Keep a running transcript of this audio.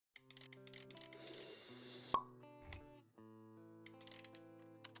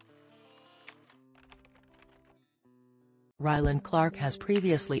Rylan Clark has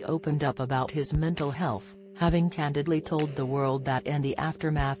previously opened up about his mental health, having candidly told the world that in the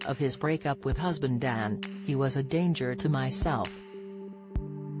aftermath of his breakup with husband Dan, he was a danger to myself.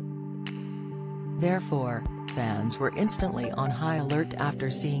 Therefore, fans were instantly on high alert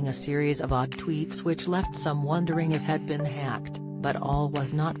after seeing a series of odd tweets which left some wondering if had been hacked, but all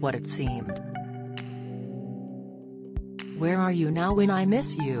was not what it seemed. "Where are you now when I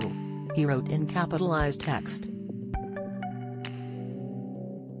miss you?" he wrote in capitalized text.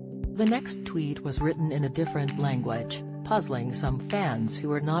 The next tweet was written in a different language, puzzling some fans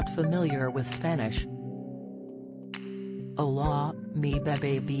who are not familiar with Spanish. "Hola, mi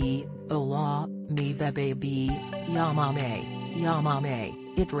bebé, hola, mi bebé, llámame,"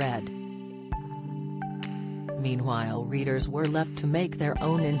 it read. Meanwhile, readers were left to make their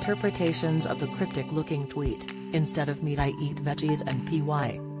own interpretations of the cryptic-looking tweet, "Instead of meat I eat veggies and py."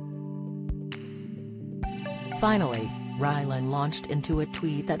 Finally, Rylan launched into a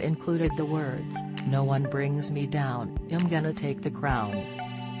tweet that included the words, "No one brings me down, I'm gonna take the crown.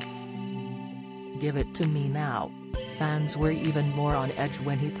 Give it to me now." Fans were even more on edge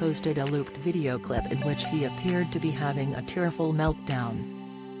when he posted a looped video clip in which he appeared to be having a tearful meltdown.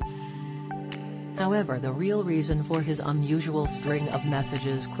 However, the real reason for his unusual string of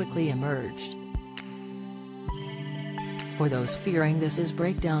messages quickly emerged. For those fearing this is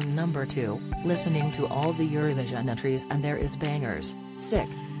breakdown number 2, listening to all the Eurovision entries and there is bangers, sick,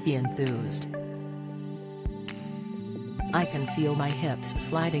 he enthused. "I can feel my hips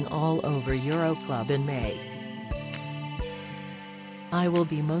sliding all over Euroclub in May. I will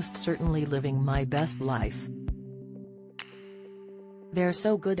be most certainly living my best life. They're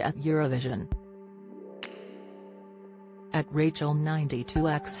so good at Eurovision." At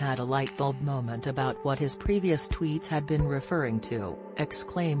Rachel92X had a lightbulb moment about what his previous tweets had been referring to,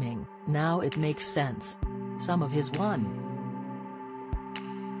 exclaiming, "Now it makes sense." Some of his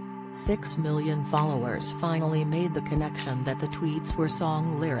 1.6 million followers finally made the connection that the tweets were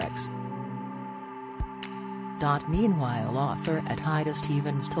song lyrics. Meanwhile, author at Ida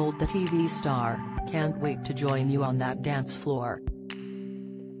Stevens told the TV star, "Can't wait to join you on that dance floor.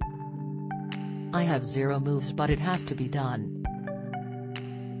 I have zero moves but it has to be done."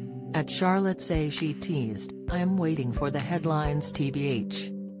 At Charlotte Say she teased, "I am waiting for the headlines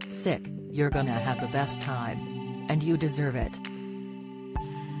tbh. Sick, you're gonna have the best time. And you deserve it."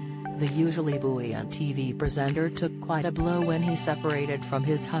 The usually buoyant TV presenter took quite a blow when he separated from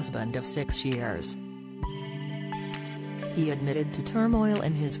his husband of 6 years. He admitted to turmoil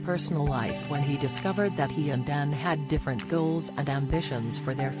in his personal life when he discovered that he and Dan had different goals and ambitions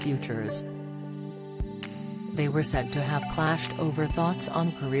for their futures. They were said to have clashed over thoughts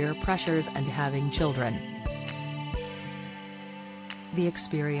on career pressures and having children. The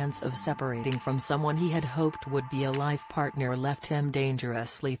experience of separating from someone he had hoped would be a life partner left him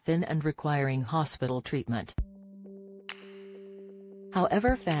dangerously thin and requiring hospital treatment.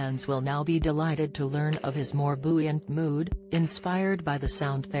 However, fans will now be delighted to learn of his more buoyant mood, inspired by the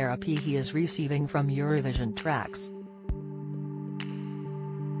sound therapy he is receiving from Eurovision tracks.